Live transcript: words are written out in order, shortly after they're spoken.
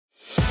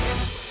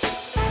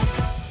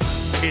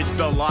It's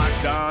the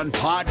Locked On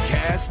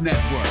Podcast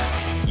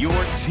Network, your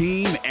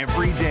team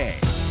every day.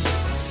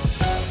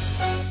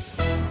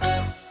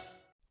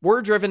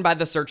 We're driven by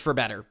the search for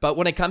better, but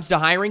when it comes to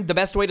hiring, the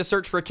best way to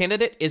search for a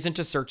candidate isn't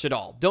to search at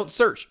all. Don't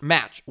search,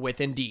 match with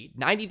Indeed.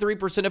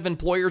 93% of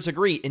employers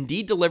agree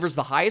Indeed delivers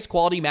the highest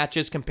quality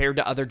matches compared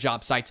to other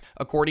job sites,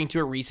 according to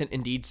a recent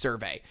Indeed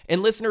survey.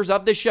 And listeners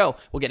of this show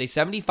will get a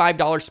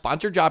 $75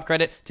 sponsored job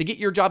credit to get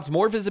your jobs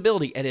more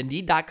visibility at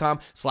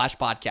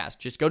Indeed.com/podcast.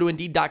 Just go to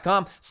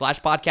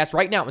Indeed.com/podcast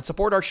right now and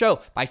support our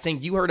show by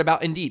saying you heard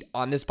about Indeed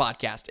on this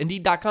podcast.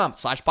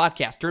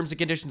 Indeed.com/podcast. Terms and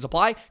conditions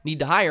apply. Need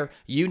to hire?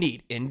 You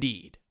need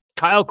Indeed.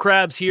 Kyle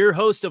Krabs here,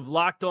 host of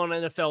Locked On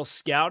NFL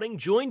Scouting.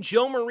 Join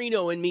Joe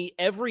Marino and me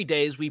every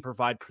day as we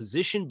provide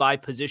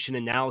position-by-position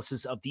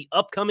analysis of the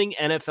upcoming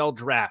NFL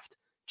Draft.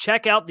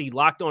 Check out the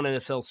Locked On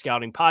NFL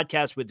Scouting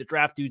podcast with the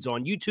Draft Dudes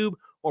on YouTube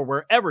or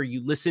wherever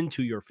you listen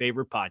to your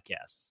favorite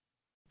podcasts.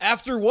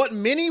 After what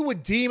many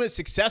would deem a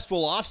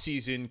successful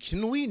offseason,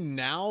 can we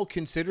now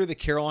consider the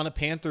Carolina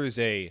Panthers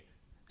a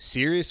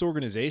serious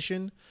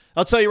organization?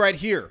 I'll tell you right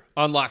here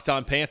on Locked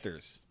On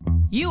Panthers.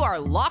 You are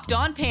Locked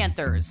On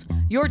Panthers,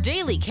 your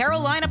daily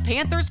Carolina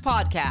Panthers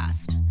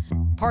podcast.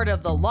 Part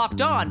of the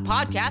Locked On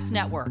Podcast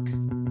Network,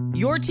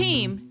 your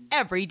team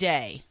every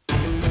day.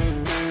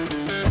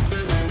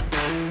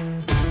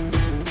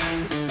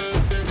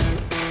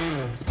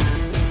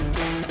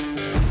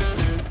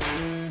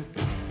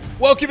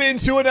 Welcome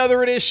into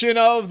another edition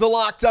of the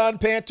Locked On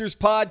Panthers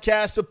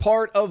podcast, a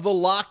part of the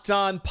Locked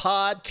On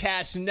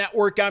Podcast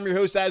Network. I'm your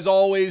host, as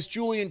always,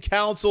 Julian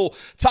Council,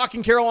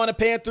 talking Carolina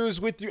Panthers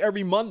with you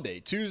every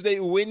Monday, Tuesday,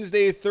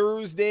 Wednesday,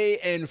 Thursday,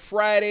 and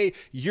Friday.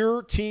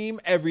 Your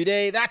team every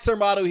day. That's our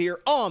motto here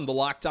on the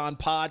Locked On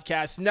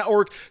Podcast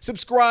Network.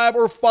 Subscribe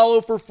or follow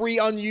for free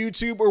on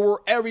YouTube or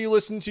wherever you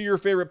listen to your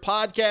favorite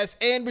podcasts.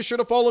 And be sure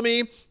to follow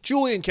me,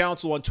 Julian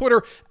Council, on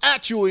Twitter,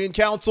 at Julian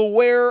Council,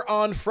 where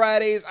on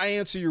Fridays I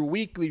answer your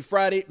weekly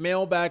Friday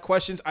mailbag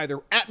questions either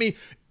at me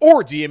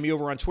or DM me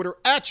over on Twitter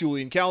at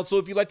Julian Council.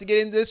 If you'd like to get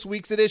in this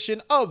week's edition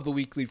of the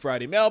weekly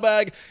Friday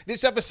mailbag,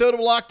 this episode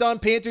of Locked On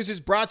Panthers is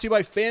brought to you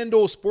by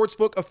FanDuel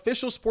Sportsbook,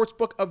 official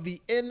sportsbook of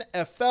the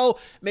NFL.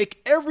 Make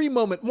every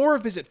moment more.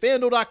 Visit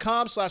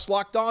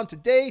FanDuel.com/LockedOn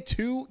today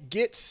to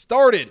get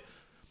started.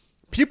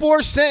 People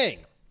are saying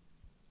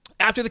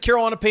after the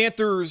Carolina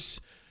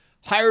Panthers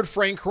hired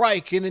Frank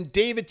Reich and then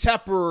David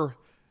Tepper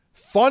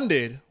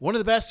funded one of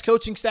the best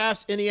coaching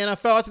staffs in the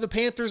NFL. After the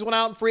Panthers went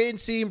out in free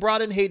agency and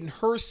brought in Hayden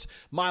Hurst,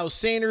 Miles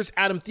Sanders,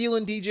 Adam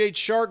Thielen, DJ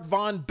Chark,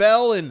 Von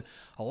Bell, and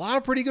a lot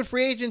of pretty good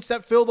free agents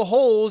that fill the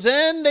holes.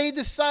 And they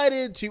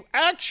decided to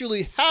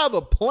actually have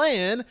a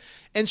plan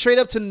and trade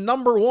up to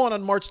number 1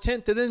 on March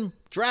 10th and then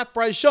draft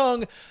Bryce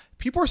Young.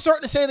 People are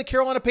starting to say the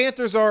Carolina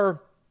Panthers are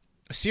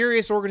a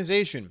serious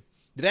organization.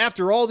 That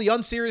after all the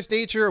unserious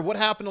nature of what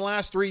happened the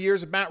last 3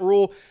 years of Matt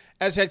Rule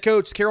as head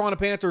coach, the Carolina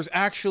Panthers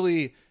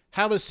actually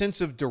have a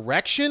sense of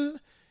direction.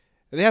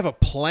 They have a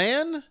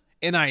plan,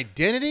 an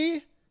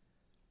identity.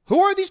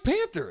 Who are these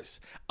Panthers?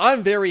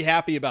 I'm very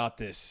happy about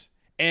this,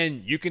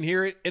 and you can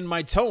hear it in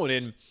my tone.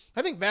 And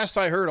I think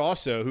Vashti Hurd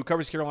also, who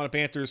covers Carolina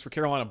Panthers for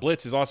Carolina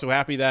Blitz, is also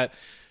happy that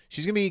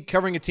she's going to be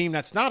covering a team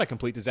that's not a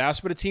complete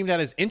disaster, but a team that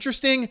is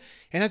interesting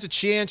and has a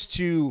chance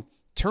to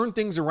turn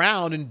things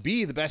around and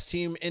be the best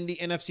team in the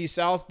NFC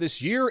South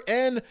this year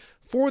and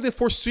for the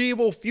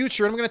foreseeable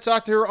future. And I'm going to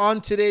talk to her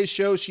on today's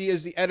show. She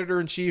is the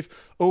editor-in-chief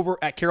over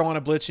at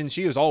Carolina Blitz, and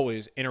she is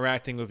always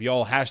interacting with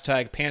y'all.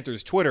 Hashtag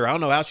Panthers Twitter. I don't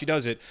know how she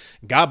does it.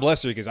 God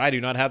bless her, because I do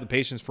not have the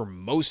patience for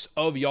most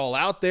of y'all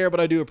out there, but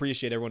I do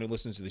appreciate everyone who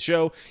listens to the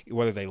show.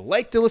 Whether they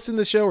like to listen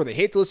to the show or they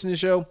hate to listen to the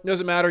show,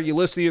 doesn't matter. You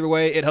listen either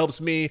way. It helps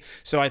me,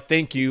 so I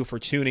thank you for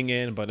tuning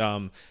in. But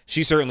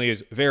she certainly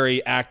is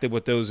very active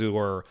with those who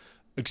are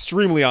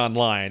extremely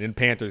online in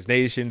Panthers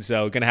Nation.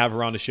 So going to have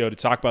her on the show to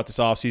talk about this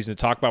offseason, to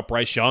talk about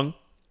Bryce Young,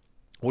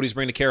 what he's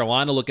bringing to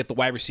Carolina, look at the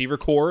wide receiver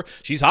core.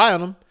 She's high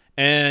on him.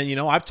 And, you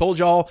know, I've told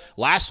y'all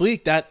last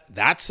week that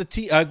that's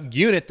a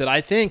unit that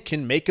I think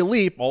can make a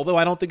leap, although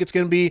I don't think it's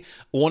going to be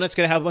one that's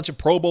going to have a bunch of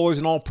Pro Bowlers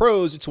and all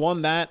pros. It's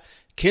one that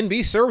can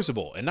be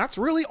serviceable. And that's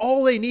really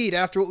all they need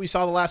after what we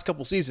saw the last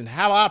couple seasons.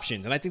 Have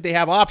options. And I think they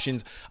have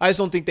options. I just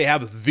don't think they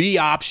have the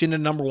option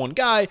and number one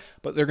guy,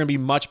 but they're going to be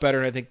much better.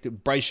 And I think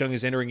that Bryce Young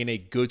is entering in a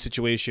good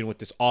situation with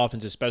this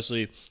offense,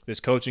 especially this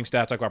coaching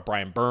staff. Talk about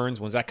Brian Burns.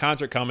 When's that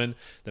contract coming?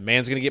 The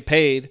man's going to get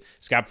paid.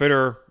 Scott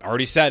Fitter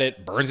already said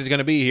it. Burns is going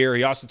to be here.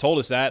 He also told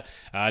us that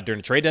during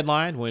the trade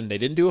deadline when they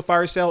didn't do a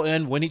fire sale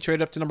and when he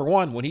traded up to number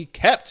 1, when he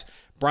kept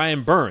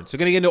Brian Burns. So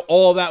going to get into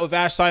all of that with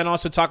Vashti and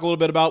also talk a little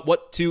bit about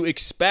what to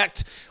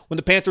expect when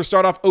the Panthers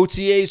start off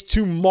OTAs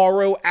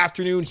tomorrow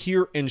afternoon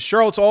here in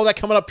Charlotte. So all that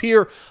coming up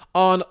here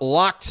on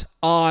Locked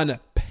On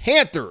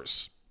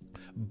Panthers.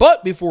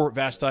 But before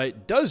Vashti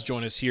does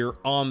join us here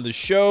on the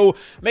show,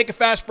 make a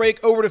fast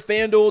break over to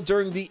FanDuel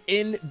during the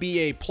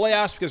NBA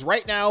playoffs, because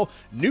right now,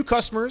 new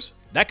customers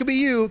That could be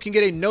you. Can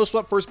get a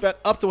no-sweat first bet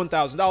up to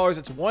 $1,000.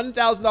 It's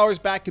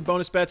 $1,000 back in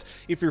bonus bets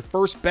if your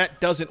first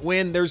bet doesn't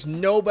win. There's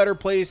no better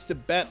place to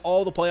bet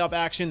all the playoff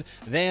action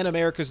than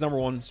America's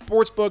 #1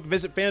 sportsbook.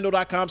 Visit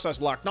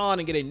FanDuel.com/LockedOn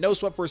and get a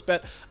no-sweat first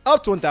bet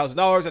up to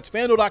 $1,000. That's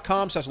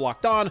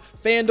FanDuel.com/LockedOn.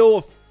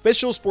 FanDuel,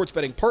 official sports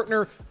betting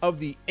partner of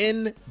the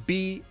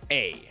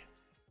NBA.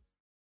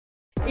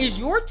 Is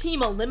your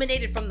team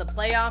eliminated from the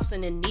playoffs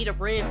and in need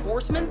of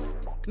reinforcements?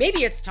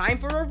 Maybe it's time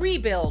for a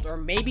rebuild, or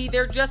maybe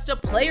they're just a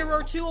player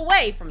or two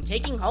away from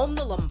taking home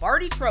the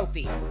Lombardi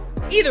Trophy.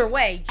 Either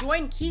way,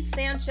 join Keith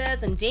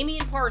Sanchez and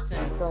Damian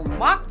Parson for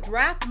Mock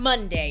Draft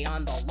Monday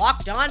on the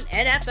Locked On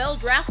NFL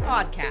Draft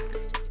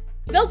Podcast.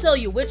 They'll tell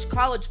you which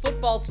college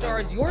football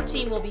stars your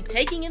team will be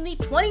taking in the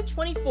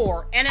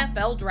 2024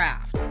 NFL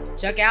Draft.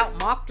 Check out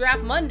Mock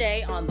Draft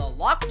Monday on the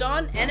Locked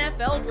On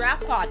NFL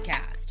Draft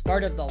Podcast,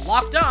 part of the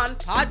Locked On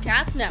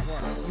Podcast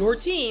Network, your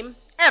team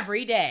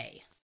every day.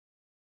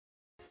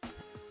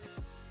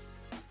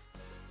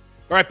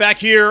 All right, back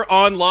here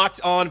on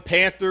Locked On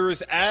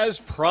Panthers, as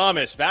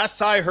promised.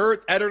 Vashti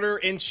Hurt,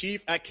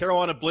 editor-in-chief at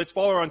Carolina Blitz.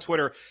 Follow her on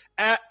Twitter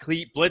at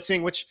Cleat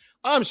Blitzing, which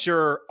I'm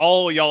sure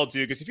all of y'all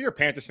do, because if you're a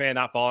Panthers fan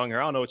not following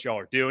her, I don't know what y'all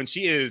are doing.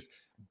 She is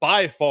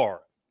by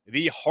far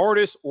the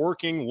hardest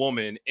working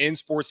woman in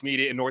sports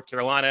media in North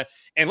Carolina.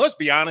 And let's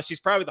be honest, she's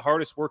probably the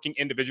hardest working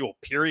individual,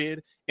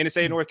 period, in the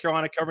state of North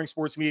Carolina covering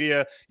sports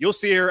media. You'll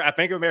see her at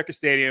Bank of America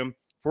Stadium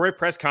for a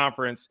press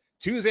conference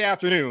Tuesday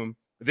afternoon.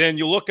 Then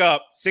you look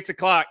up 6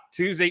 o'clock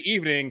Tuesday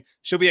evening,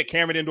 she'll be at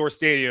Cameron Indoor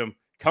Stadium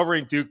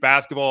covering Duke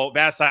basketball.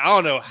 Vashti, I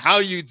don't know how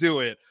you do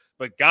it,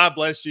 but God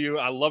bless you.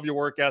 I love your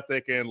work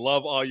ethic and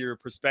love all your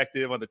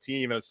perspective on the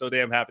team. And I'm so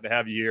damn happy to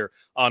have you here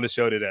on the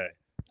show today.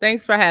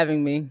 Thanks for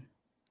having me.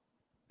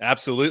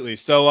 Absolutely.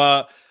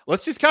 So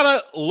let's just kind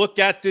of look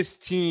at this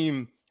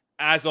team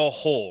as a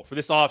whole for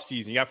this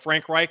offseason. You got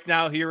Frank Reich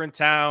now here in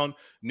town,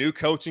 new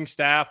coaching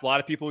staff. A lot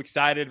of people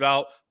excited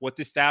about what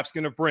this staff's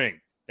going to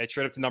bring. They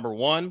trade up to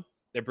 #1.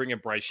 They bring in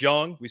Bryce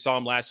Young. We saw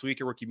him last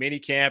week at rookie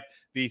minicamp.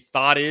 The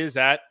thought is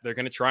that they're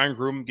going to try and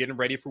groom him, get him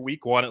ready for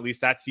week 1. At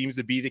least that seems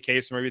to be the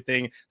case from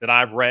everything that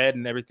I've read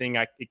and everything.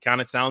 It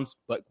kind of sounds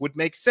like would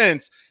make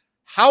sense.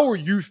 How are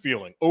you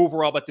feeling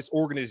overall about this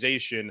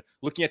organization,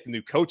 looking at the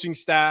new coaching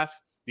staff,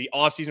 the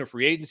offseason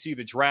free agency,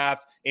 the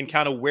draft, and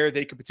kind of where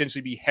they could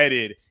potentially be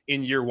headed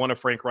in year 1 of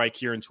Frank Reich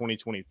here in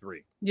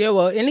 2023? Yeah,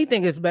 well,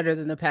 anything is better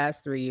than the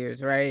past 3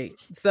 years, right?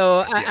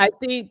 So yes. I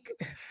think,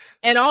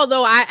 and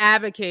although I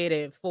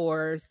advocated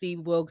for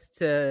Steve Wilkes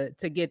to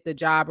get the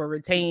job or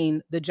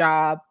retain the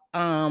job,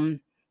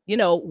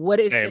 what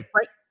is it?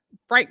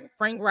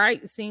 Frank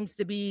Reich seems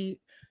to be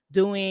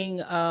doing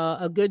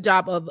a good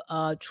job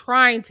of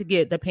trying to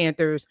get the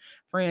Panthers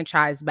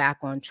franchise back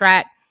on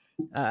track.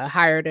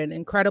 Hired an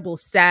incredible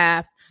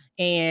staff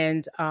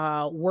and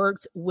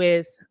worked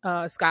with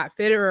Scott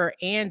Fitterer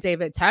and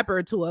David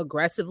Tepper to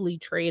aggressively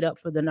trade up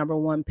for the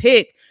 #1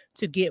 pick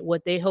to get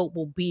what they hope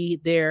will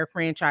be their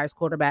franchise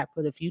quarterback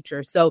for the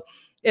future. So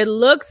it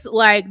looks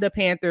like the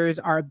Panthers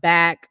are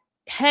back,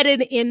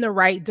 headed in the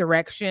right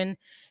direction.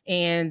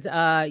 And,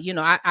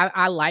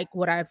 I like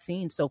what I've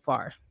seen so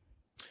far.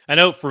 I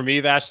know for me,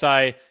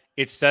 Vashti,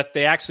 it's that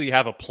they actually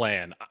have a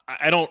plan.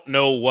 I don't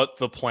know what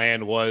the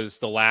plan was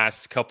the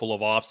last couple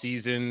of off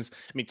seasons.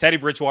 I mean, Teddy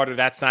Bridgewater,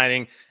 that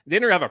signing, they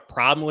didn't have a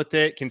problem with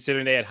it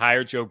considering they had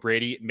hired Joe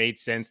Brady. It made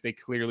sense. They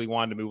clearly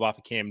wanted to move off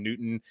of Cam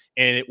Newton.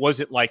 And it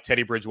wasn't like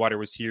Teddy Bridgewater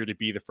was here to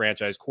be the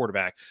franchise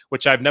quarterback,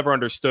 which I've never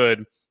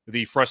understood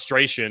the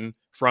frustration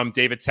from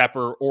David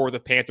Tepper or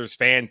the Panthers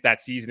fans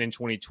that season in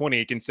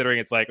 2020, considering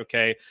it's like,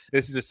 okay,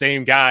 this is the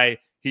same guy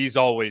he's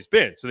always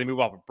been. So they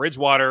move off of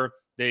Bridgewater.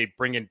 They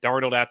bring in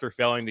Darnold after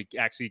failing to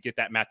actually get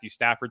that Matthew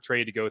Stafford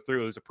trade to go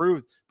through. It was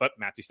approved, but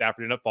Matthew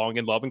Stafford ended up falling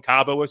in love in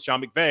Cabo with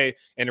Sean McVay,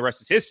 and the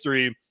rest is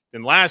history.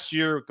 Then last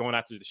year, going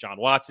after Deshaun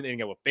Watson,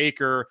 ending up with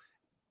Baker,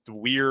 the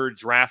weird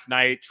draft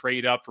night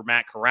trade up for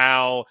Matt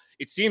Corral.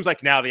 It seems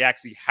like now they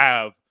actually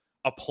have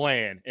a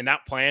plan, and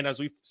that plan, as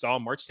we saw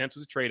on March 10th,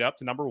 was a trade up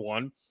to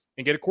 #1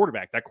 and get a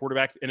quarterback. That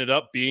quarterback ended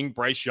up being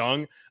Bryce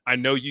Young. I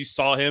know you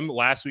saw him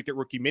last week at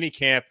rookie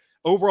minicamp.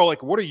 Overall,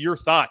 what are your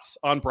thoughts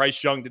on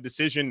Bryce Young, the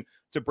decision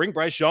to bring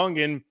Bryce Young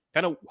in,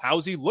 kind of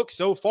how's he looked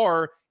so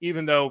far,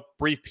 even though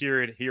brief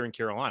period here in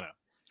Carolina?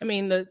 I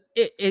mean,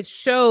 it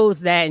shows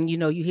that, and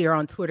you hear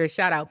on Twitter,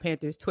 shout out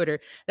Panthers Twitter,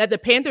 that the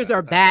Panthers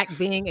are back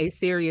being a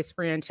serious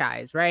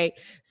franchise, right?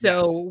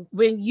 So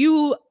when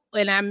you,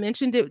 and I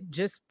mentioned it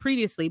just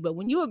previously, but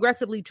when you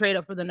aggressively trade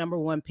up for the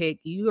 #1 pick,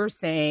 you are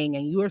saying,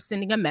 and you are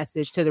sending a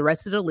message to the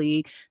rest of the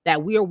league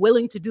that we are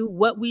willing to do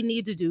what we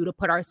need to do to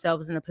put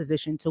ourselves in a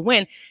position to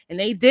win. And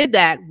they did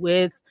that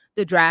with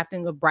the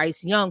drafting of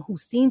Bryce Young, who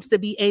seems to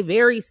be a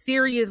very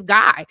serious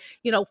guy.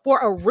 For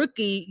a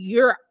rookie,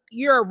 you're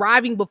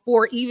arriving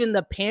before even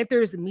the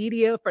Panthers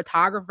media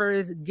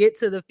photographers get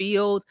to the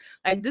field.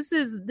 Like this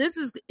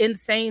is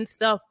insane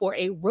stuff for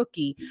a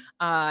rookie.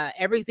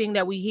 Everything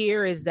that we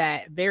hear is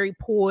that very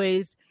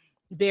poised,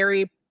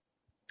 very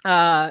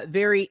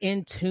very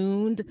in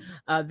tuned,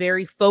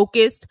 very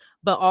focused.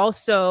 But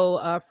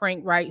also,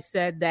 Frank Wright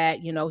said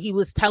that, you know, he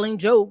was telling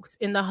jokes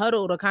in the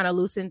huddle to kind of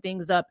loosen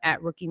things up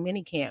at rookie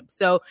minicamp.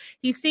 So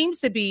he seems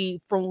to be,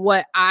 from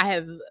what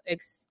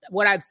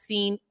what I've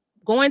seen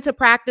going to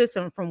practice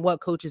and from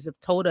what coaches have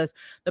told us,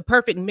 the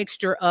perfect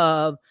mixture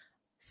of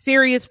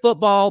serious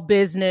football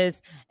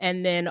business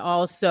and then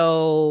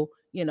also,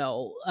 you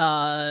know,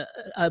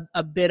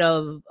 a bit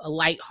of a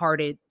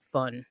lighthearted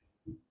fun.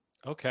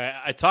 Okay.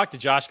 I talked to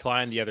Josh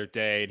Klein the other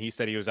day, and he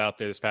said he was out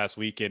there this past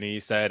weekend, and he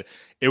said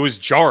it was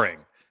jarring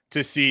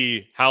to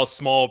see how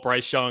small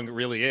Bryce Young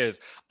really is.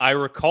 I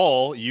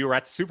recall you were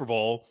at the Super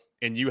Bowl,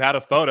 and you had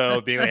a photo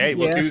being like, hey,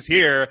 look who's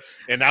here.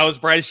 And that was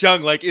Bryce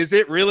Young. Like, is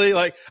it really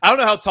like, I don't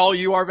know how tall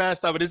you are,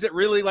 Vashti, but is it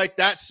really like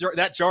that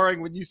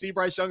jarring when you see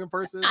Bryce Young in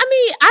person? I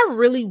mean, I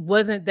really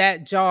wasn't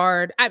that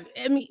jarred. I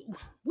mean,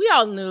 we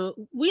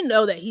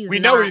know that he's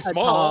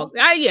small.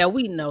 Yeah,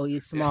 we know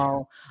he's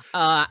small.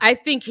 I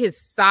think his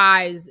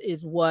size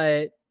is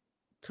what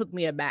took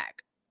me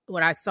aback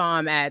when I saw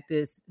him at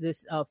this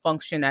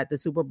function at the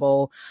Super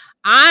Bowl.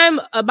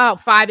 I'm about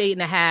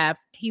 5'8.5".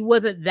 He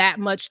wasn't that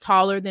much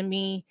taller than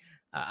me.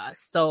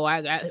 So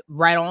I got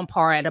right on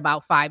par at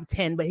about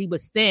 5'10", but he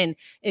was thin.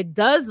 It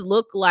does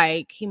look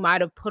like he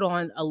might have put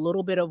on a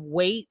little bit of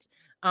weight,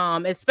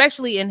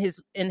 especially in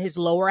his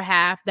lower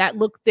half. That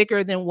looked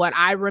thicker than what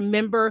I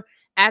remember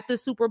at the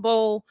Super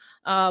Bowl.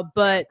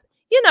 But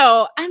you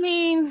know, I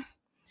mean,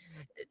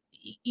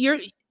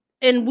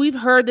 and we've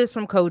heard this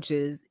from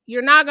coaches,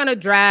 you're not going to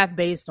draft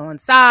based on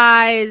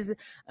size,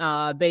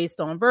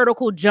 based on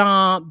vertical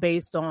jump,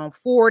 based on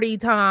 40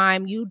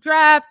 time. You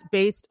draft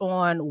based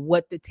on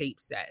what the tape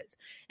says.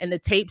 And the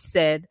tape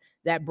said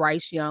that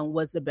Bryce Young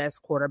was the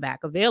best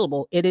quarterback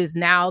available. It is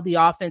now the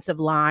offensive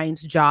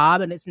line's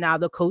job, and it's now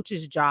the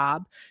coach's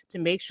job to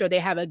make sure they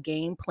have a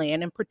game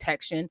plan and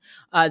protection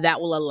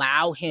that will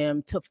allow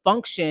him to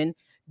function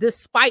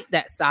despite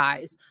that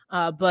size.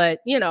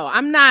 But, you know,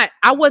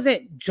 I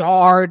wasn't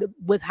jarred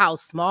with how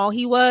small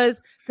he was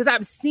because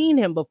I've seen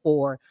him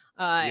before.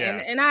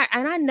 And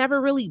I never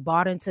really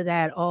bought into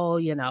that. Oh,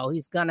 you know,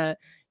 he's gonna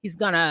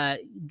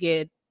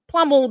get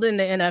pummeled in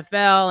the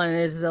NFL and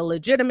it's a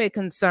legitimate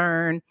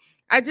concern.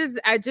 I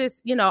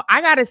just, you know,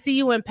 I got to see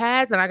you in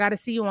pads and I got to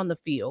see you on the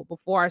field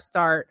before I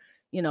start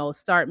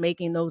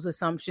making those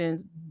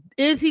assumptions.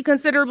 Is he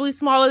considerably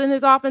smaller than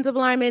his offensive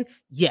lineman?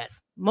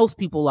 Yes. Most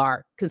people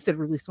are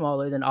considerably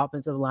smaller than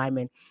offensive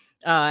linemen.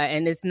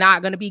 And it's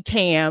not going to be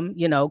Cam.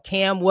 You know,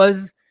 Cam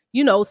was,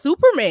 you know,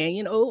 Superman,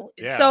 you know.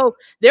 Yeah. So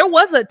there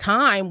was a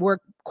time where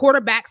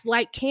quarterbacks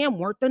like Cam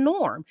weren't the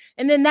norm.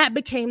 And then that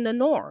became the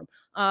norm.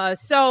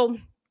 So,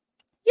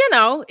 you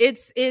know,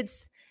 it's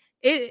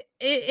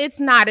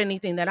not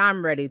anything that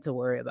I'm ready to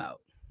worry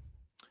about.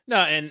 No,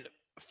 and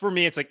for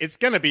me, it's like it's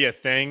going to be a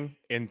thing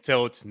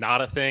until it's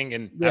not a thing.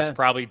 And that's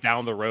probably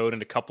down the road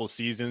in a couple of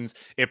seasons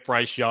if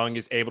Bryce Young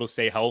is able to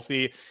stay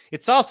healthy.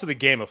 It's also the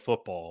game of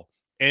football.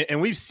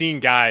 And we've seen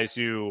guys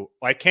who,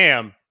 like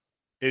Cam,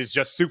 is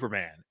just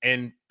Superman.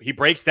 And he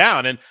breaks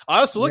down. And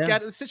I also look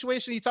at the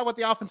situation. You talk about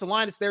the offensive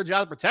line. It's their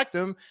job to protect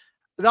them.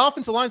 The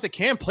offensive lines that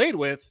Cam played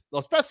with,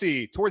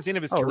 especially towards the end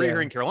of his career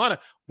here in Carolina,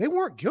 they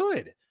weren't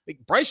good. Like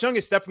Bryce Young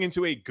is stepping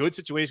into a good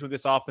situation with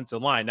this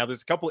offensive line. Now,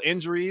 there's a couple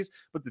injuries,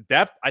 but the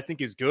depth, I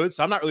think, is good.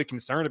 So I'm not really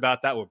concerned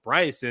about that with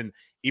Bryce. And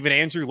even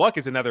Andrew Luck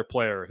is another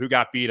player who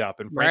got beat up.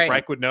 And Frank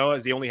Reich would know,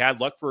 as he only had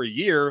Luck for a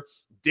year,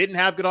 didn't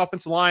have good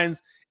offensive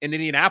lines in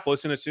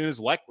Indianapolis. And as soon as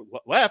Luck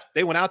left,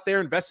 they went out there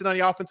and invested on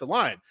the offensive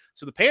line.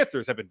 So the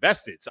Panthers have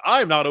invested. So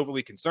I'm not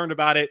overly concerned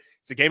about it.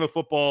 It's a game of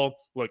football.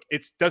 Look,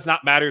 it does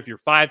not matter if you're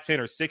 5'10"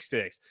 or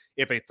 6'6".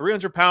 If a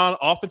 300-pound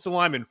offensive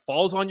lineman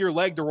falls on your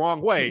leg the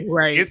wrong way,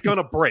 it's going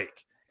to break.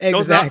 It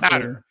does not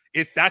matter.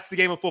 That's the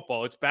game of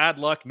football. It's bad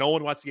luck. No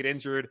one wants to get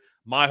injured.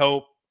 My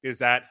hope is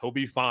that he'll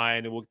be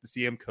fine, and we'll get to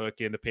see him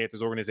cook, and the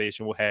Panthers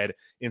organization will head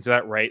into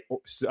that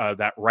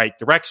right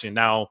direction.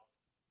 Now,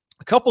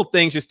 a couple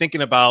things just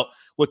thinking about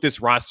what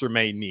this roster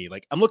may need.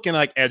 Like, I'm looking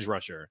like edge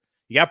rusher.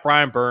 You got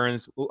Brian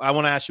Burns. I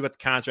want to ask you about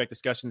the contract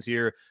discussions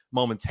here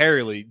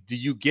momentarily. Do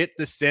you get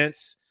the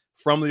sense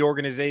from the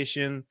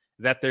organization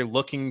that they're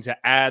looking to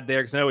add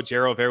there? Because I know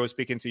Gerald Vera was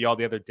speaking to y'all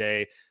the other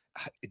day.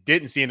 It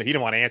didn't seem that he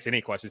didn't want to answer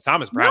any questions.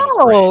 Thomas Brown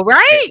was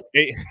great.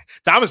 Right?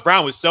 Thomas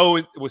Brown was so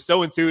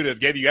intuitive,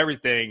 gave you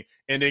everything.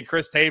 And then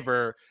Chris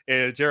Tabor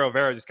and Gerald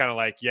Vera just kind of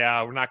like,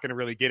 yeah, we're not going to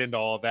really get into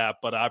all of that,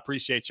 but I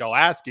appreciate y'all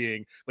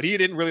asking. But he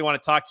didn't really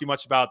want to talk too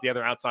much about the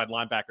other outside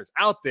linebackers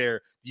out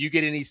there. Do you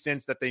get any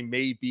sense that they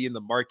may be in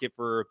the market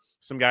for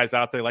some guys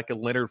out there like a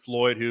Leonard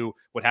Floyd who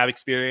would have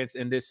experience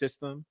in this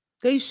system?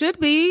 They should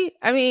be.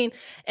 I mean,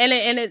 and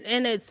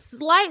it's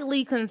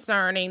slightly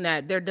concerning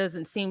that there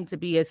doesn't seem to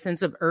be a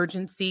sense of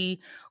urgency,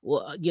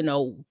 you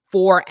know,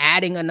 for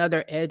adding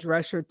another edge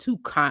rusher to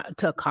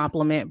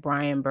complement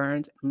Brian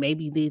Burns.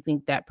 Maybe they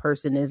think that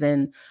person is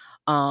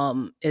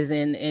on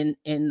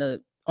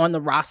the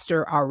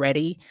roster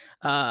already.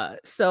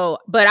 But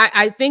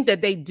I think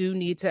that they do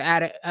need to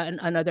add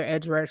another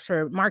edge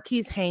rusher.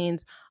 Marquise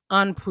Haynes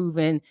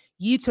unproven.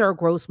 Yetur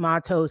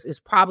Gross-Matos is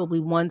probably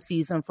one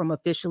season from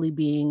officially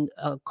being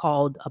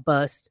called a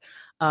bust.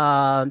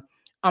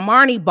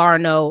 Amani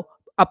Barno,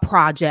 a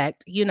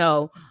project, and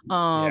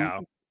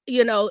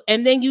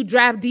then you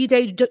draft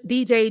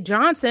DJ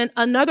Johnson,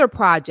 another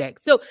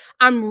project. So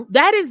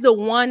that is the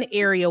one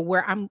area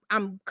where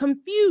I'm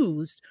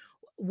confused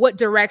what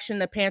direction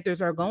the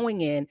Panthers are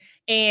going in.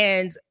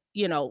 And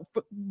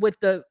with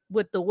the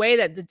way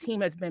that the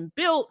team has been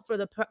built for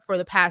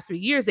the past 3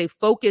 years, they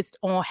focused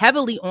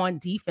heavily on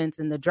defense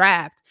in the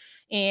draft,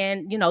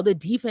 and the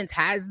defense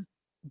has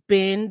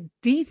been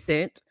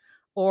decent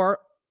or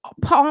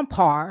on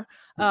par,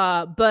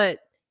 but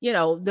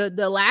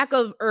the lack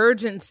of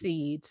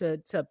urgency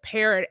to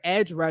pair an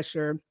edge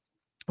rusher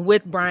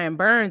with Brian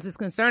Burns is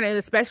concerning,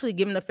 especially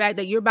given the fact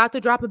that you're about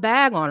to drop a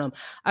bag on him.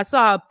 I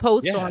saw a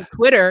post on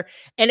Twitter,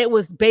 and it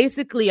was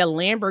basically a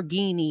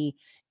Lamborghini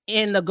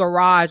in the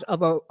garage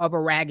of a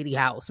raggedy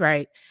house,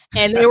 right?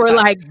 And they were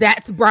like,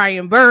 that's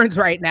Brian Burns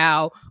right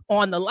now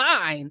on the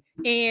line.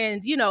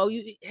 And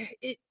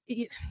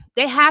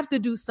they have to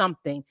do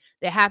something.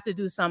 They have to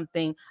do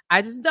something.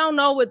 I just don't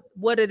know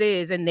what it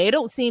is, and they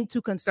don't seem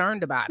too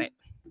concerned about it.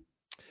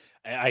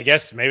 I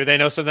guess maybe they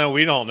know something that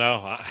we don't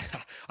know.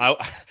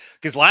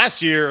 Because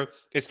last year,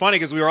 it's funny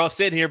because we were all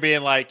sitting here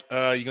being like,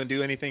 you going to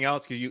do anything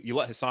else? Because you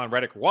let Hassan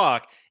Reddick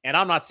walk. And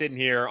I'm not sitting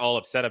here all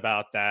upset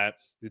about that.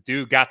 The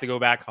dude got to go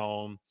back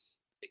home.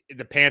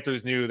 The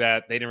Panthers knew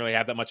that they didn't really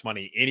have that much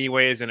money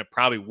anyways, and it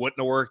probably wouldn't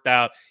have worked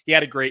out. He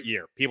had a great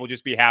year. People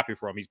just be happy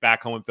for him. He's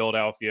back home in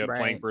Philadelphia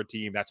playing for a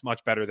team that's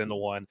much better than the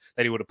one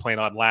that he would have played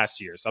on last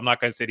year. So I'm not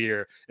going to sit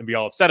here and be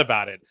all upset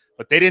about it.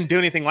 But they didn't do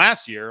anything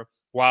last year,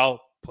 while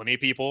plenty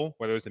of people,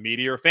 whether it was the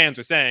media or fans,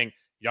 were saying,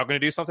 y'all going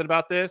to do something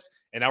about this?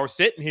 And now we're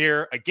sitting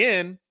here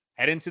again,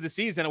 heading into the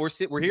season, and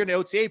we're here in the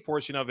OTA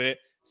portion of it,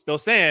 still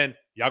saying,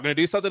 y'all going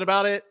to do something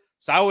about it?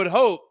 So I would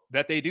hope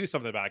that they do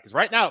something about it, because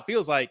right now it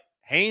feels like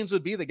Haynes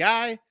would be the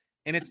guy,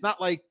 and it's not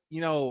like,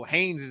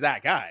 Haynes is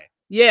that guy.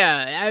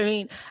 Yeah, I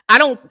mean,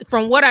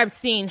 from what I've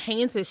seen,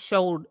 Haynes has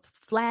showed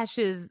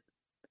flashes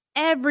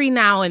every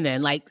now and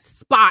then, like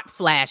spot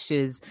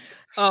flashes,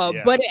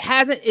 but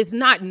it's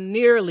not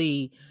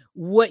nearly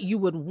what you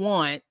would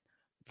want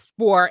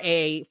for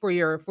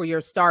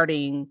your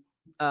starting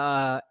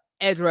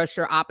edge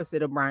rusher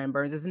opposite of Brian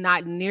Burns. Is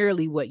not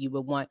nearly what you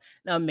would want.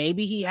 Now,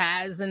 maybe he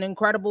has an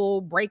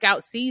incredible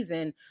breakout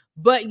season,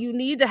 but you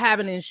need to have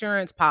an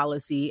insurance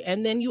policy.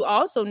 And then you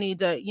also need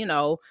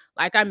to,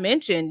 like I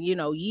mentioned,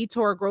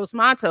 Yetur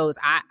Gross-Matos.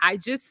 I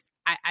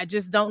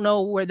just don't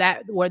know where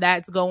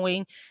that's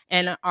going.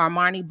 And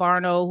Amari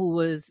Barno, who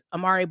was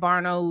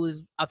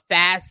a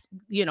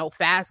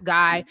fast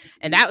guy.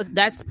 And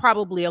that's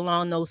probably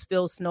along those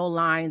Phil Snow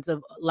lines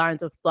of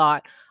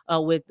thought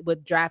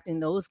with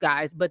drafting those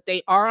guys. But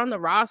they are on the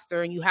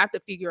roster, and you have to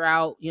figure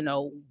out,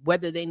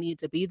 whether they need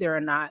to be there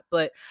or not.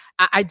 But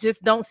I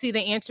just don't see the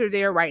answer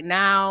there right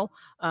now.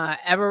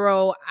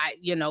 Evero,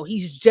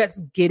 he's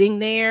just getting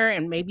there,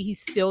 and maybe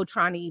he's still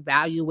trying to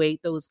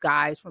evaluate those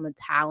guys from a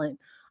talent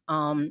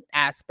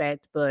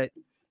aspect, but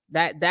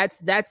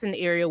that's an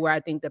area where I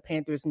think the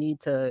Panthers need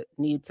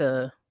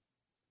to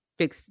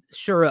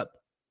shore up.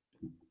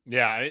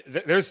 Yeah,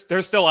 there's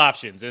still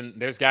options, and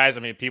there's guys.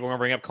 I mean, people are gonna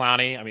bring up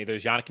Clowney. I mean,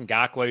 there's Yannick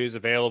Ngakoue who's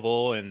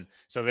available, and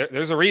so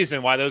there's a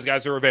reason why those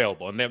guys are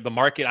available. And the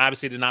market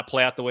obviously did not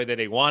play out the way that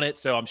they wanted.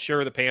 So I'm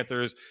sure the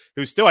Panthers,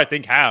 who still I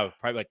think have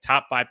probably like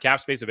top 5 cap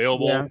space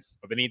available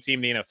of any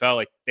team in the NFL,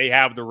 like they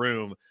have the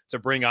room to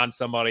bring on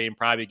somebody and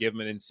probably give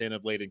them an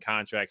incentive-laden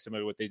contract,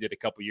 similar to what they did a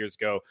couple years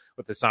ago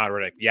with Hassan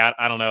Reddick. Yeah,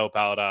 I don't know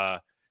about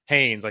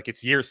Haynes. Like,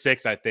 it's year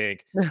 6, I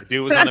think. The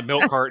dude was on a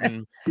milk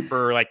carton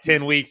for like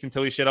 10 weeks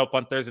until he showed up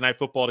on Thursday Night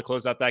Football to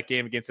close out that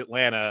game against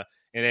Atlanta.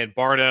 And then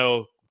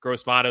Barno,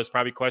 Gross-Matos,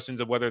 probably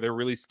questions of whether they're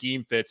really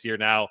scheme fits here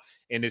now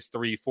in this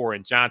 3-4,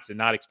 and Johnson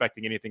not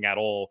expecting anything at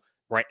all.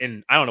 Right.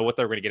 And I don't know what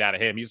they're going to get out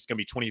of him. He's going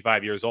to be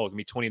 25 years old, going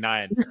to be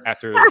 29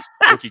 after his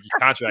rookie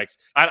contracts.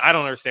 I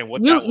don't understand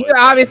what that was. You're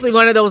obviously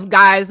one of those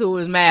guys who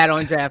was mad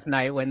on draft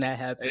night when that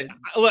happened.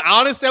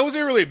 Honestly, I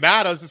wasn't really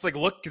mad. I was just like,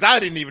 look, because I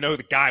didn't even know who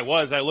the guy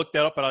was. I looked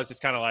that up and I was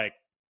just kind of like,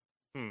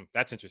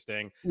 that's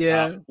interesting.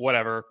 Yeah.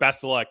 Whatever.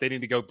 Best of luck. They need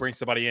to go bring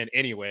somebody in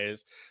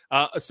anyways.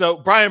 So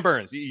Brian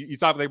Burns, you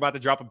talked about to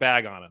drop a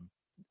bag on him.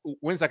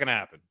 When's that going to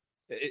happen?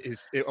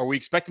 Are we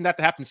expecting that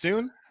to happen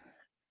soon?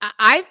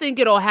 I think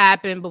it'll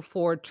happen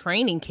before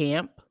training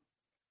camp.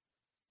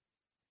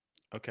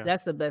 Okay.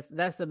 That's the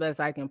best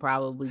I can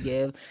probably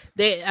give.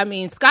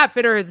 Scott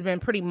Fitter has been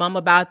pretty mum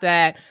about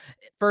that.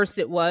 First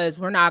it was,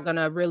 we're not going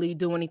to really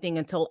do anything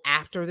until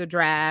after the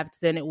draft.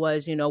 Then it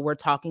was, we're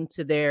talking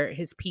to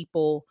his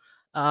people.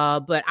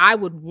 But I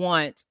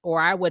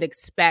would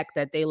expect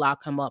that they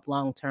lock him up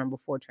long-term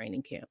before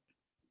training camp.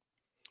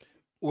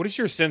 What is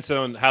your sense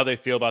on how they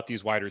feel about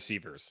these wide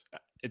receivers?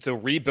 It's a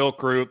rebuilt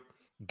group.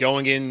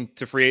 Going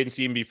into free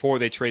agency even before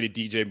they traded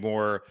DJ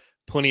Moore,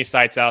 plenty of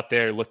sites out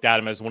there looked at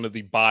him as one of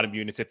the bottom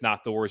units, if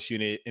not the worst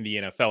unit in the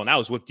NFL. And that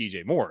was with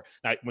DJ Moore.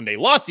 Now, when they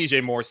lost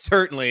DJ Moore,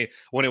 certainly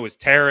when it was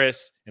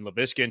Terrace and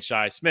Laviska and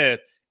Shai Smith,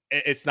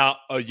 it's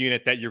not a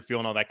unit that you're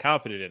feeling all that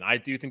confident in. I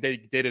do think they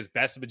did as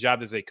best of a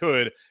job as they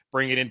could,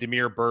 bringing in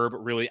Demir Burb,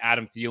 really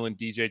Adam Thielen,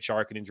 DJ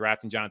Chark, and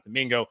drafting Jonathan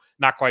Mingo.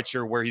 Not quite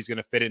sure where he's going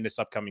to fit in this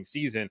upcoming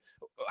season.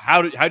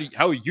 How do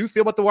you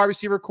feel about the wide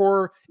receiver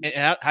core,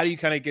 and how do you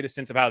kind of get a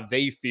sense of how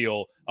they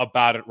feel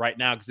about it right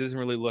now? Because it doesn't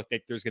really look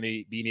like there's going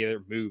to be any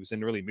other moves,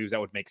 and really moves that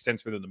would make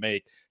sense for them to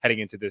make heading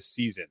into this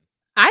season.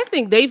 I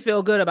think they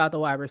feel good about the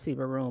wide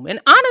receiver room.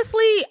 And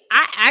honestly,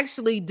 I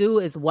actually do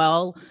as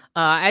well.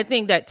 I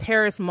think that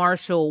Terrace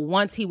Marshall,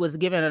 once he was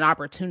given an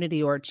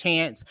opportunity or a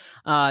chance,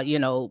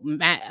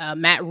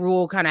 Matt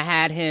Rule kind of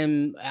had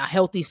him a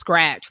healthy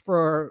scratch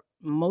for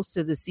most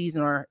of the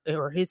season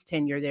or his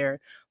tenure there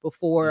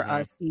before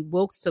Steve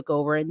Wilks took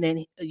over. And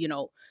then,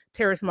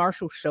 Terrace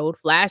Marshall showed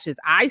flashes.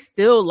 I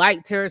still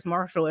like Terrace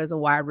Marshall as a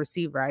wide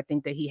receiver. I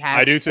think that he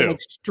has an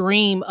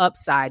extreme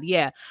upside.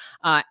 Yeah.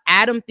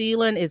 Adam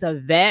Thielen is a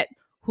vet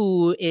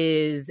who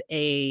is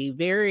a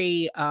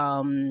very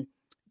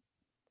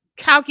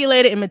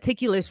calculated and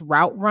meticulous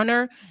route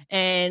runner,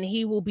 and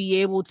he will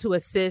be able to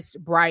assist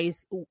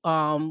Bryce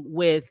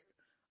with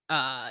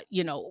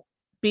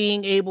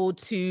being able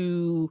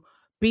to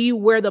be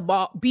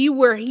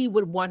where he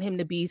would want him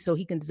to be so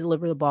he can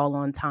deliver the ball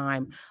on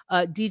time.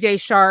 DJ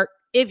Chark,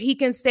 if he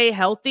can stay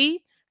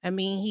healthy, I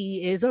mean,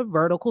 he is a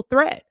vertical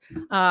threat.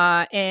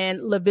 And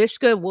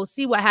Laviska, we'll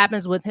see what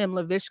happens with him.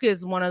 Laviska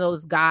is one of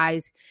those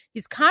guys.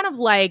 He's kind of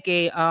like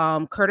a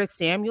Curtis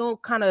Samuel,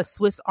 kind of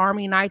Swiss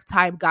Army knife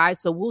type guy.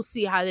 So we'll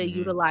see how they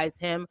utilize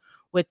him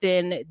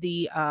within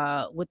the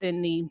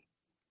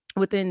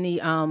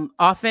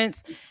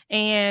offense.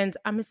 And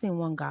I'm missing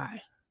one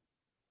guy.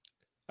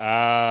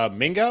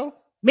 Mingo.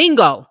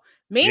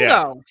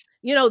 Yeah.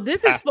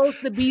 This is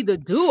supposed to be the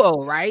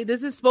duo, right?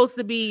 This is supposed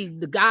to be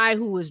the guy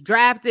who was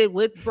drafted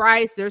with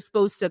Bryce. They're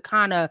supposed to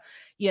kind of,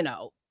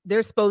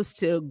 they're supposed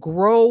to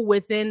grow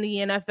within the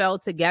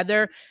NFL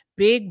together.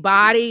 Big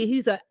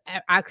body.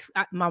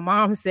 My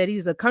mom said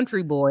he's a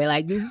country boy.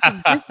 Like this is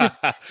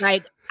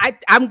like,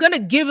 I'm going to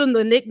give him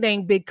the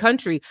nickname Big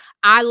Country.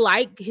 I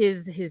like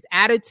his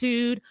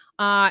attitude.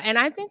 And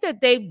I think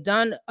that they've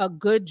done a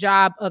good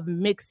job of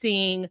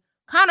mixing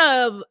kind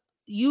of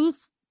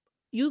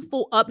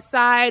youthful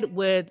upside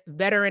with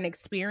veteran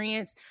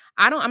experience.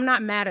 I'm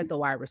not mad at the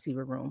wide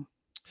receiver room.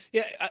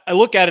 Yeah, I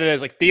look at it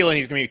as like Thielen,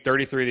 he's going to be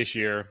 33 this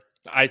year.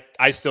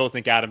 I still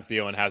think Adam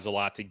Thielen has a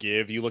lot to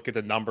give. You look at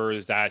the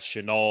numbers that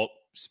Shenault,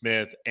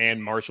 Smith,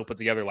 and Marshall put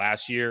together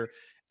last year.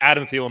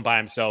 Adam Thielen by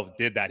himself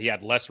did that. He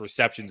had less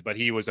receptions, but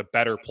he was a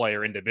better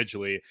player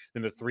individually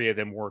than the three of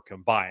them were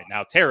combined.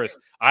 Now, Terrace,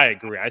 I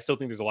agree. I still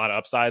think there's a lot of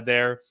upside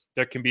there.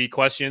 There can be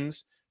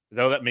questions.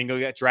 Though that Mingo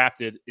got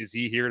drafted, is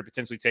he here to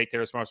potentially take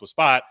Terrace Marshall's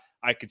spot?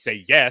 I could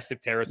say yes if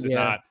Terrace does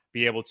not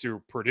be able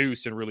to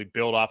produce and really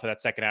build off of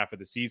that second half of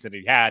the season that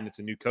he had, and it's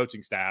a new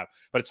coaching staff.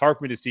 But it's hard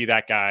for me to see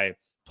that guy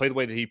play the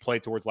way that he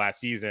played towards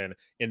last season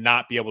and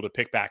not be able to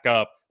pick back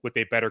up with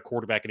a better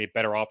quarterback and a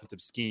better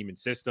offensive scheme and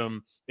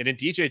system. And in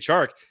DJ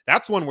Chark,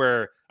 that's one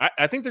where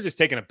I think they're just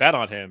taking a bet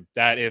on him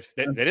that if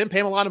they didn't pay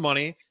him a lot of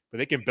money, but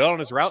they can build on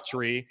his route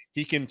tree,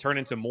 he can turn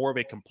into more of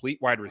a complete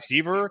wide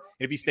receiver.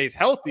 If he stays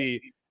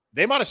healthy,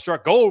 they might have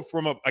struck gold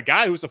from a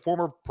guy who's a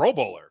former Pro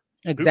Bowler.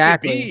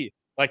 Exactly. Who could be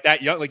like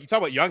that young, like you talk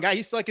about young guy.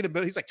 He's still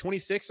like he's like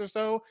 26 or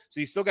so. So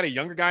you still got a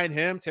younger guy in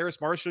him.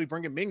 Terrace Marshall, you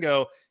bring in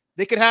Mingo.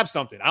 They could have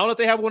something. I don't know if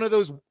they have one of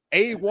those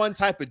A1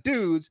 type of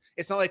dudes.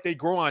 It's not like they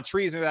grow on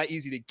trees and they're that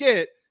easy to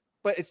get,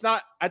 but it's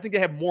not, I think they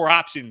have more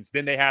options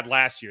than they had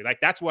last year.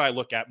 Like that's what I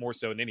look at more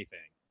so than anything.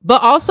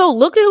 But also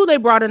look at who they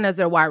brought in as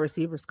their wide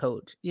receivers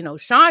coach.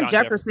 Sean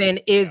Jefferson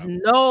is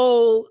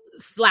no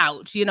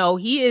slouch.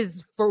 He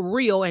is for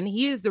real and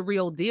he is the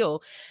real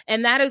deal.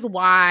 And that is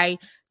why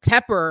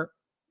Tepper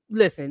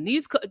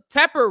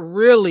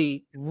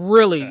really,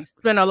 really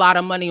spent a lot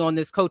of money on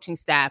this coaching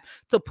staff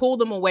to pull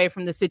them away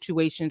from the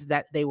situations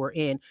that they were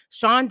in.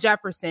 Sean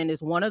Jefferson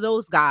is one of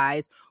those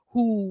guys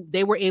who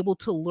they were able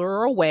to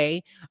lure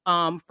away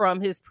from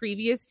his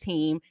previous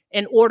team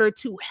in order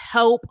to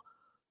help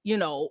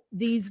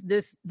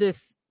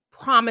this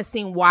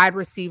promising wide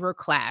receiver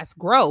class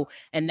grow.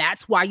 And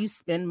that's why you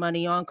spend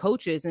money on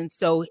coaches. And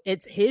so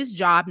it's his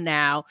job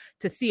now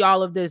to see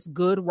all of this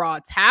good raw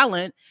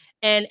talent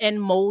and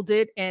mold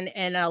it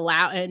and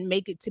allow and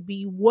make it to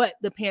be what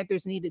the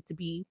Panthers needed to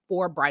be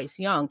for Bryce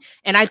Young.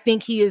 And I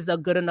think he is a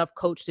good enough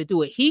coach to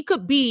do it. He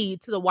could be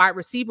to the wide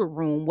receiver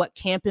room what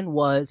Campen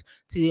was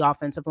to the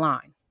offensive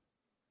line.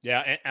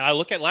 Yeah, and I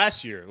look at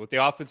last year with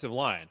the offensive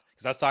line,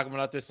 because I was talking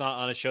about this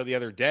on a show the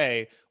other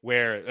day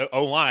where the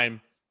O-line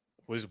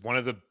was one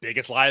of the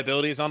biggest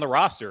liabilities on the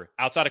roster.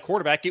 Outside of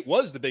quarterback, it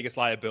was the biggest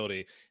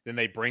liability. Then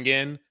they bring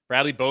in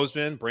Bradley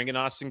Bozeman, bring in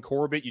Austin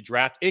Corbett, you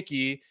draft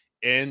Icky,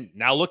 and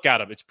now look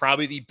at him. It's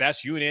probably the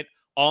best unit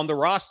on the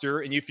roster,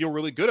 and you feel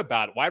really good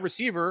about it. Wide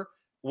receiver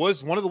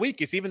was one of the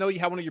weakest, even though you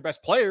have one of your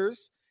best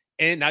players,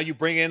 and now you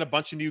bring in a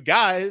bunch of new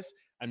guys,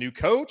 a new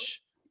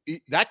coach.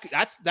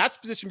 That's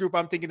position group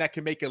I'm thinking that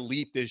can make a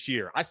leap this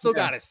year. I still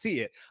got to see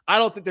it. I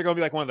don't think they're going to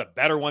be like one of the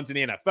better ones in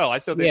the NFL. I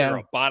still think they're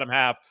a bottom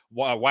half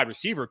wide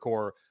receiver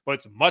core, but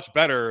it's much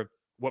better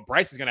what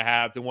Bryce is going to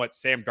have than what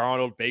Sam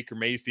Darnold, Baker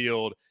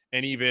Mayfield,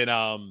 and even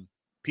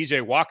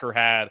PJ Walker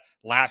had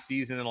last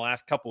season and the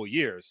last couple of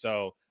years.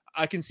 So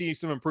I can see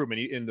some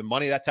improvement in the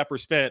money that Tepper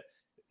spent.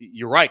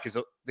 You're right,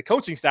 because the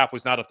coaching staff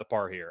was not up to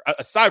par here.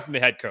 Aside from the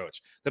head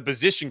coach, the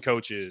position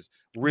coaches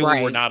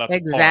really were not up to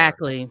par.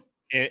 Exactly.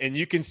 And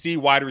you can see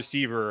wide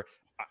receiver,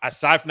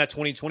 aside from that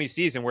 2020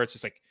 season where it's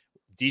just like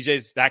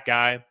DJ's that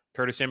guy.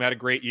 Curtis Samuel had a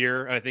great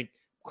year. And I think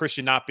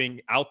Christian not being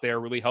out there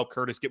really helped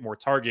Curtis get more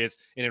targets.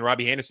 And then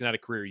Robbie Anderson had a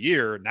career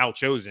year, now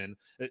chosen.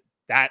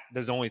 That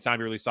was the only time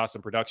you really saw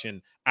some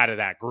production out of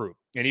that group.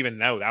 And even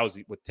though that was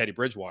with Teddy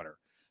Bridgewater.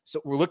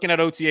 So we're looking at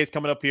OTAs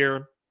coming up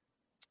here.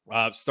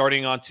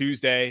 Starting on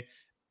Tuesday.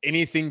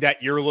 Anything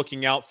that you're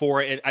looking out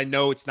for? And I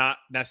know it's not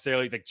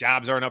necessarily the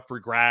jobs aren't up for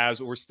grabs.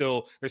 They're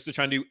still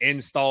trying to do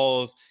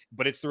installs,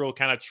 but it's the real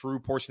kind of true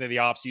portion of the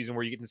offseason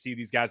where you get to see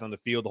these guys on the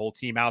field, the whole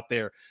team out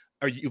there.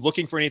 Are you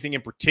looking for anything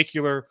in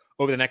particular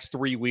over the next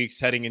 3 weeks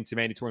heading into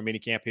mandatory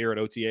minicamp here at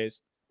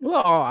OTAs?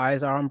 Well, all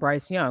eyes are on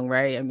Bryce Young,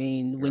 right? I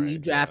mean, when you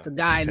draft a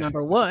guy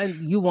number one,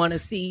 you want to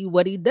see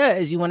what he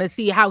does. You want to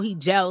see how he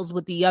gels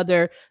with the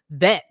other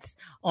vets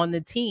on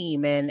the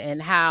team and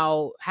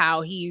how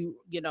he,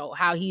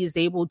 how he is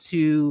able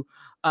to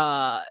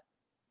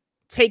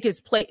take his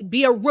place,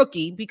 be a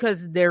rookie,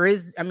 because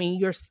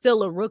you're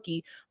still a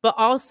rookie, but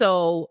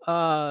also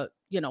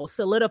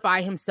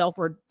solidify himself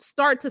or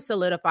start to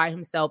solidify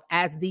himself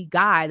as the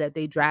guy that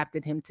they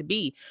drafted him to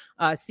be.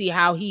 See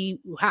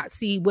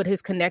what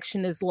his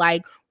connection is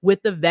like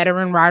with the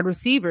veteran wide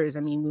receivers. I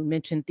mean, we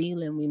mentioned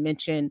Thielen, we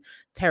mentioned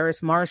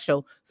Terrace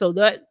Marshall. So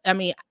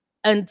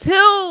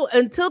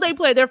until they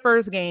play their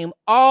first game,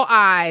 all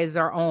eyes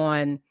are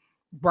on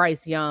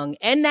Bryce Young.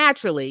 And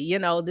naturally,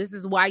 this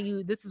is why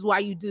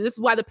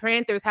the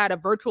Panthers had a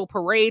virtual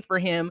parade for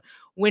him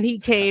when he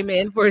came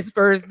in for his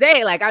first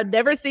day. Like, I've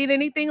never seen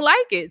anything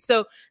like it.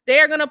 So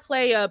they're going to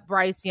play up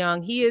Bryce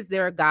Young. He is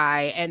their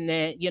guy. And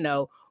then,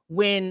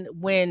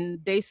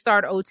 when they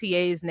start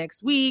OTAs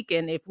next week,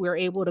 and if we're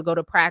able to go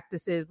to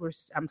practices,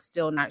 I'm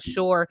still not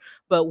sure,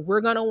 but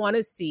we're going to want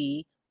to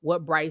see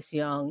what Bryce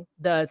Young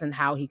does and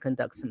how he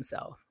conducts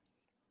himself.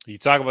 You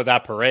talk about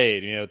that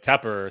parade,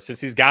 Tepper, since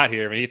he's got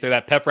here, he threw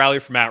that pep rally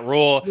for Matt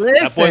Rule.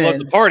 That boy loves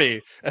the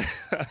party.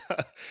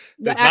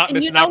 Does not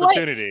miss an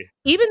opportunity.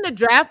 Even the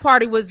draft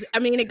party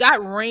it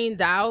got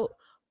rained out,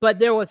 but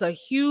there was a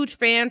huge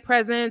fan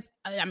presence.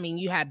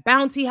 You had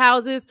bouncy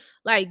houses.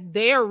 Like,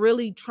 they are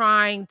really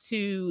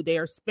they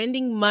are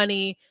spending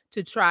money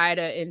to try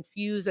to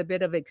infuse a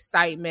bit of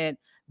excitement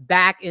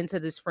back into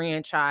this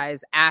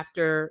franchise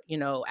after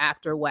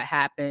what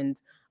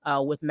happened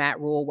with Matt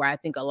Rule, where I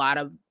think a lot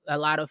of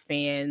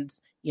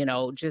fans,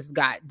 just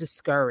got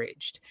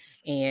discouraged.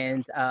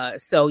 And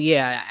Tepper's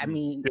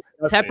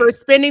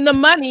spending the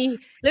money.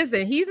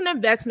 Listen, he's an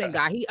investment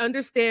guy. He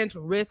understands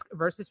risk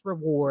versus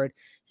reward.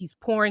 He's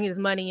pouring his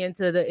money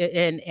into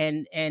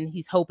and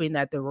he's hoping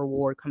that the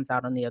reward comes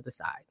out on the other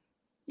side.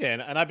 Yeah,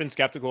 and I've been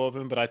skeptical of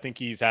him, but I think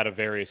he's had a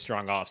very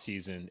strong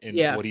offseason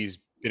in what he's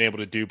been able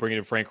to do, bringing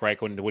in Frank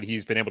Reich and what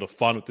he's been able to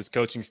fund with this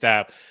coaching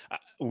staff.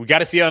 We got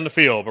to see it on the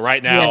field, but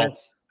right now,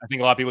 I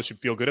think a lot of people should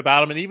feel good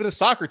about him. And even the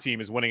soccer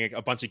team is winning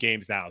a bunch of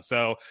games now.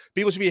 So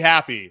people should be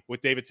happy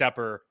with David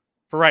Tepper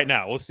for right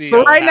now. We'll see.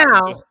 For right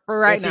now.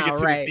 Once we get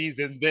to the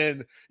season,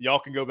 then y'all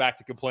can go back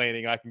to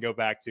complaining. I can go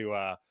back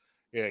to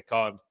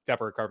calling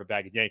Tepper a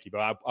carpetbagging Yankee,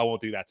 but I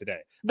won't do that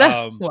today.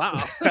 Wow.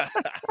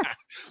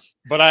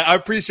 But I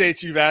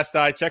appreciate you,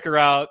 Vashti. Check her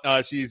out.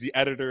 She's the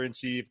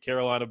editor-in-chief,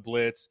 Carolina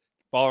Blitz.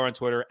 Follow her on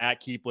Twitter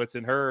 @KeepBlitzing.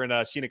 And her and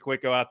Sheena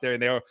Quicko out there,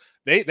 and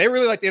they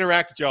really like to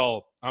interact with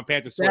y'all on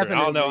Panthers Twitter.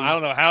 Definitely. I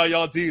don't know how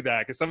y'all do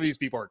that, because some of these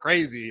people are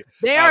crazy.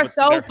 They are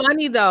so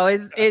funny though.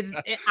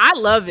 I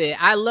love it.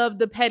 I love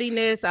the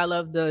pettiness. I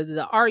love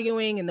the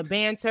arguing and the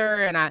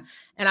banter, and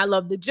I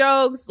love the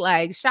jokes.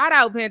 Like, shout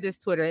out Panthers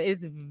Twitter.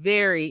 It's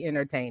very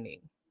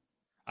entertaining.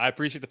 I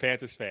appreciate the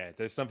Panthers fan.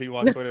 There's some people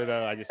on Twitter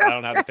though, I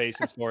don't have the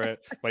patience for it,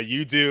 but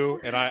you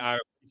do, and I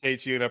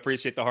appreciate you and I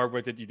appreciate the hard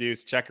work that you do.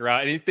 So check her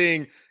out.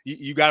 Anything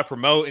you got to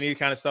promote, any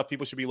kind of stuff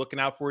people should be looking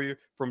out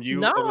from you?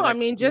 No,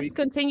 just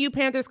continue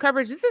Panthers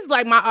coverage. This is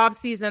like my off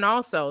season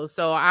also.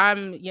 So I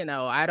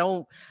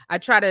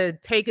try to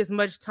take as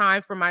much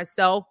time for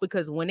myself,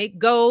 because when it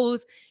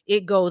goes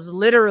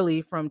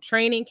literally from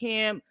training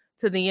camp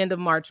to the end of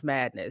March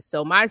Madness.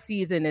 So my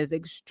season is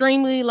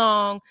extremely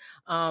long.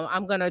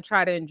 I'm going to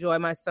try to enjoy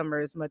my summer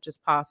as much as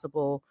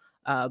possible.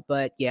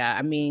 But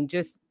yeah,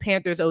 just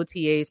Panthers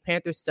OTAs,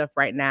 Panthers stuff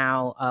right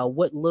now,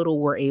 what little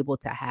we're able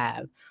to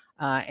have.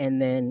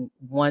 And then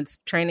once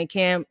training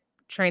camp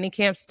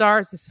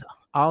starts, it's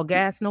all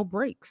gas, no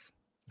brakes.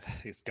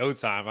 It's go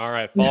time. All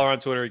right. Follow her on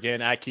Twitter again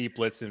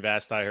 @KeepBlitzing.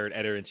 Vashti Hurd,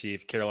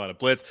 editor-in-chief, Carolina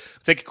Blitz.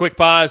 Take a quick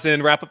pause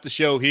and wrap up the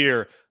show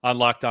here on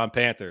Locked On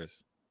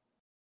Panthers.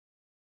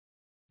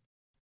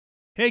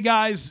 Hey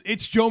guys,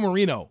 it's Joe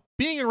Marino.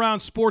 Being around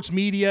sports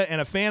media and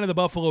a fan of the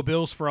Buffalo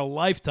Bills for a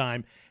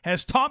lifetime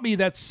has taught me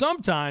that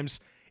sometimes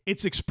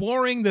it's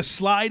exploring the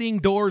sliding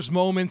doors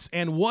moments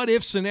and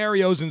what-if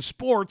scenarios in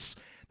sports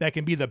that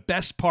can be the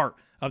best part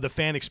of the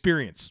fan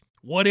experience.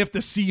 What if the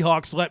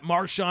Seahawks let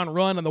Marshawn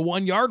run on the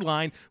 1-yard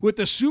line with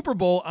the Super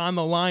Bowl on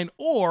the line?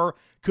 Or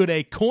could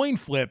a coin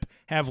flip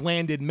have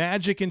landed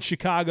Magic in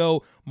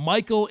Chicago,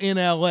 Michael in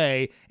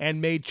LA,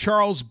 and made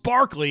Charles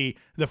Barkley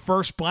the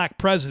first black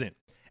president?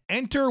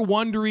 Enter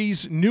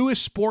Wondery's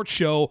newest sports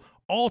show,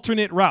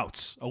 Alternate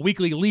Routes, a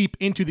weekly leap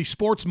into the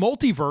sports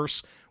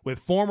multiverse with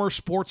former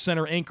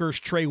SportsCenter anchors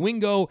Trey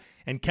Wingo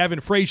and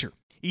Kevin Frazier.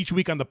 Each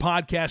week on the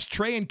podcast,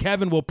 Trey and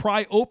Kevin will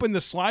pry open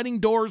the sliding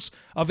doors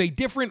of a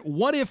different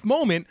what-if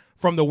moment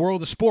from the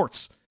world of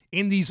sports.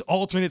 In these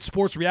alternate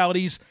sports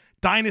realities,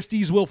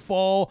 dynasties will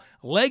fall,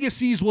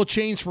 legacies will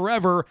change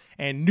forever,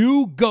 and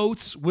new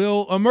GOATs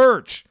will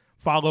emerge.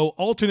 Follow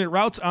Alternate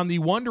Routes on the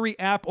Wondery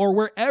app or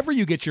wherever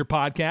you get your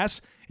podcasts,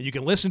 and you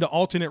can listen to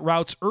Alternate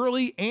Routes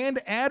early and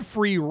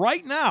ad-free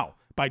right now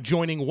by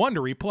joining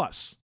Wondery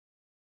Plus.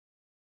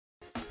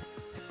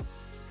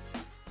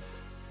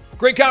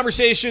 Great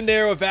conversation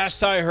there with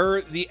Vashti,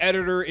 the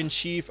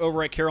editor-in-chief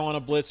over at Carolina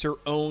Blitz, her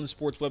own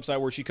sports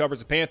website where she covers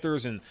the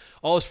Panthers and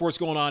all the sports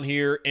going on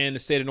here in the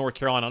state of North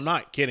Carolina. I'm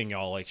not kidding,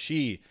 y'all. Like,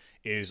 she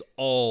is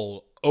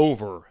all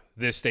over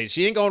this state.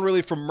 She ain't going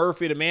really from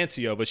Murphy to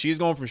Mancio, but she's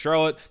going from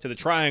Charlotte to the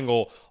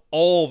Triangle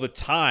all the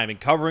time and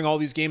covering all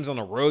these games on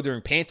the road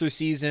during Panthers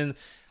season.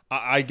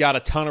 I got a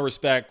ton of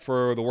respect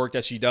for the work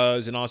that she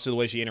does and also the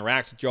way she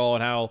interacts with y'all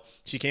and how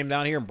she came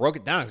down here and broke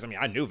it down. Because, I mean,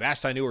 I knew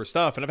Vashti knew her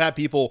stuff. And I've had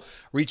people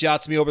reach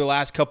out to me over the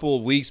last couple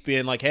of weeks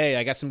being like, hey,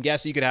 I got some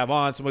guests you could have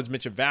on. Someone's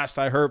mentioned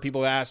Vashti. I heard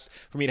people asked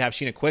for me to have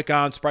Sheena Quick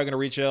on. So probably going to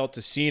reach out to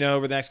Sheena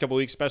over the next couple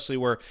of weeks, especially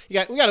where we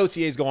got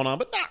OTAs going on,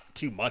 but not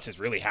too much is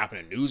really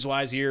happening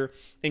news-wise here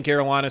in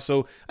Carolina.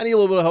 So I need a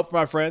little bit of help from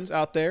my friends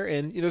out there.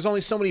 And there's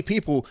only so many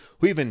people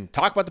who even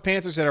talk about the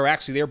Panthers that are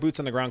actually their boots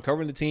on the ground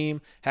covering the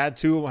team.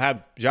 Had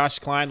Josh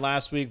Klein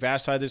last week,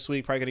 Vashti this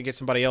week, probably going to get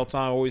somebody else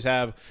on. Always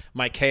have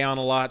Mike K on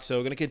a lot.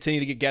 So going to continue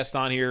to get guests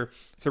on here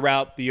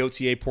throughout the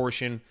OTA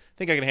portion. I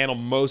think I can handle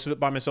most of it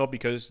by myself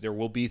because there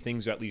will be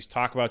things to at least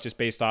talk about just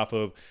based off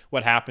of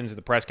what happens at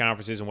the press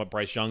conferences and what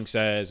Bryce Young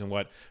says and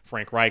what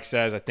Frank Reich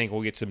says. I think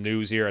we'll get some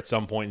news here at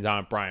some point in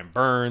time with Brian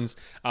Burns.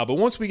 But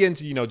once we get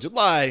into,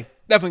 July,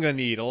 definitely going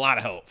to need a lot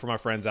of help from my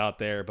friends out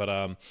there.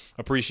 But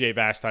appreciate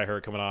Vashti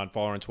coming on.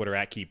 Follow her on Twitter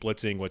at Keep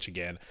Blitzing, which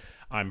again,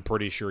 I'm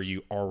pretty sure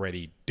you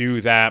already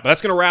do that. But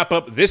that's going to wrap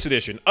up this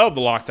edition of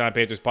the Locked On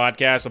Panthers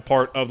podcast, a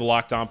part of the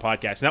Locked On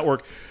Podcast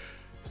Network,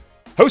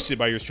 hosted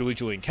by yours truly,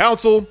 Julian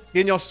Council.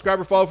 Again, y'all subscribe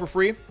or follow for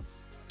free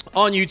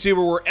on YouTube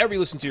or wherever you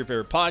listen to your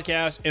favorite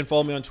podcast. And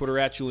follow me on Twitter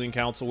at Julian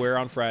Council, where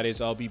on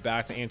Fridays I'll be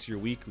back to answer your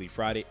weekly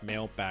Friday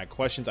mailbag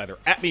questions, either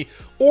at me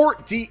or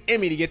DM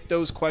me to get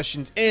those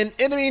questions in.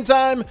 In the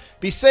meantime,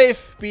 be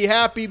safe, be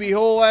happy, be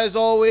whole as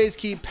always.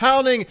 Keep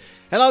pounding.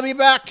 And I'll be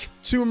back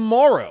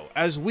tomorrow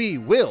as we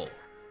will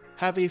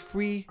have not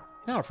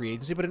a free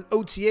agency, but an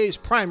OTA's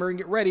primer and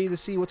get ready to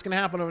see what's going to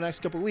happen over the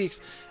next couple of weeks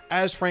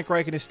as Frank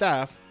Reich and his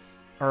staff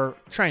are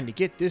trying to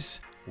get this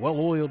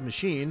well-oiled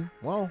machine,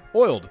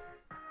 oiled.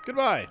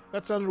 Goodbye.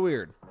 That sounded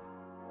weird.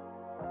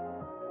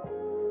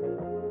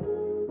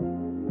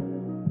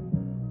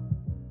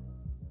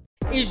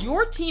 Is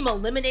your team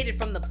eliminated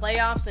from the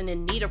playoffs and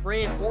in need of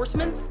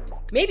reinforcements?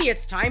 Maybe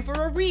it's time for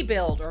a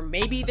rebuild, or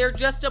maybe they're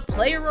just a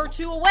player or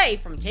two away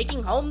from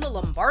taking home the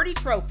Lombardi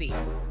Trophy.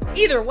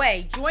 Either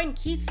way, join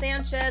Keith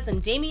Sanchez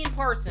and Damian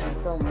Parson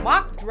for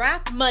Mock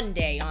Draft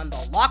Monday on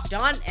the Locked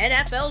On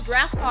NFL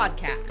Draft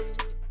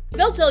Podcast.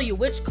 They'll tell you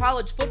which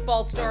college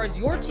football stars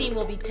your team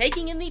will be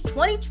taking in the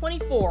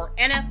 2024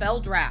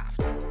 NFL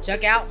Draft.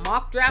 Check out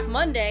Mock Draft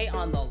Monday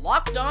on the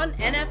Locked On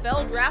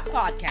NFL Draft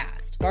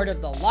Podcast, part of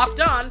the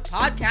Locked On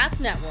Podcast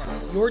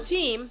Network, your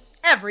team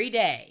every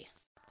day.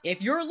 If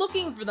you're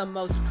looking for the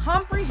most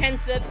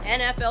comprehensive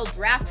NFL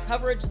draft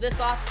coverage this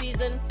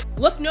offseason,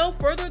 look no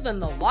further than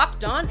the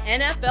Locked On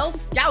NFL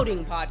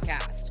Scouting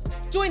Podcast.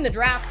 Join the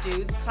draft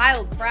dudes,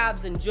 Kyle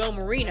Krabs and Joe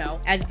Marino,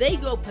 as they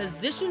go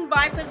position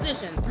by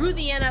position through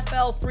the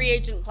NFL free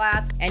agent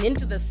class and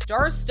into the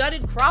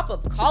star-studded crop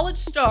of college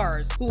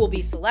stars who will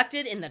be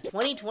selected in the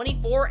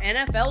 2024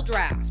 NFL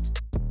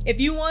Draft. If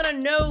you want to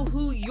know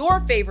who your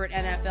favorite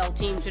NFL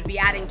team should be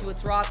adding to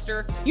its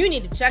roster, you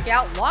need to check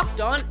out Locked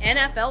On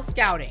NFL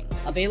Scouting,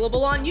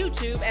 available on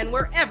YouTube and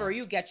wherever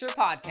you get your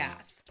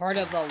podcasts. Part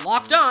of the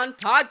Locked On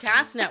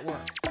Podcast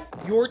Network,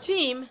 your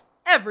team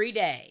every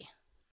day.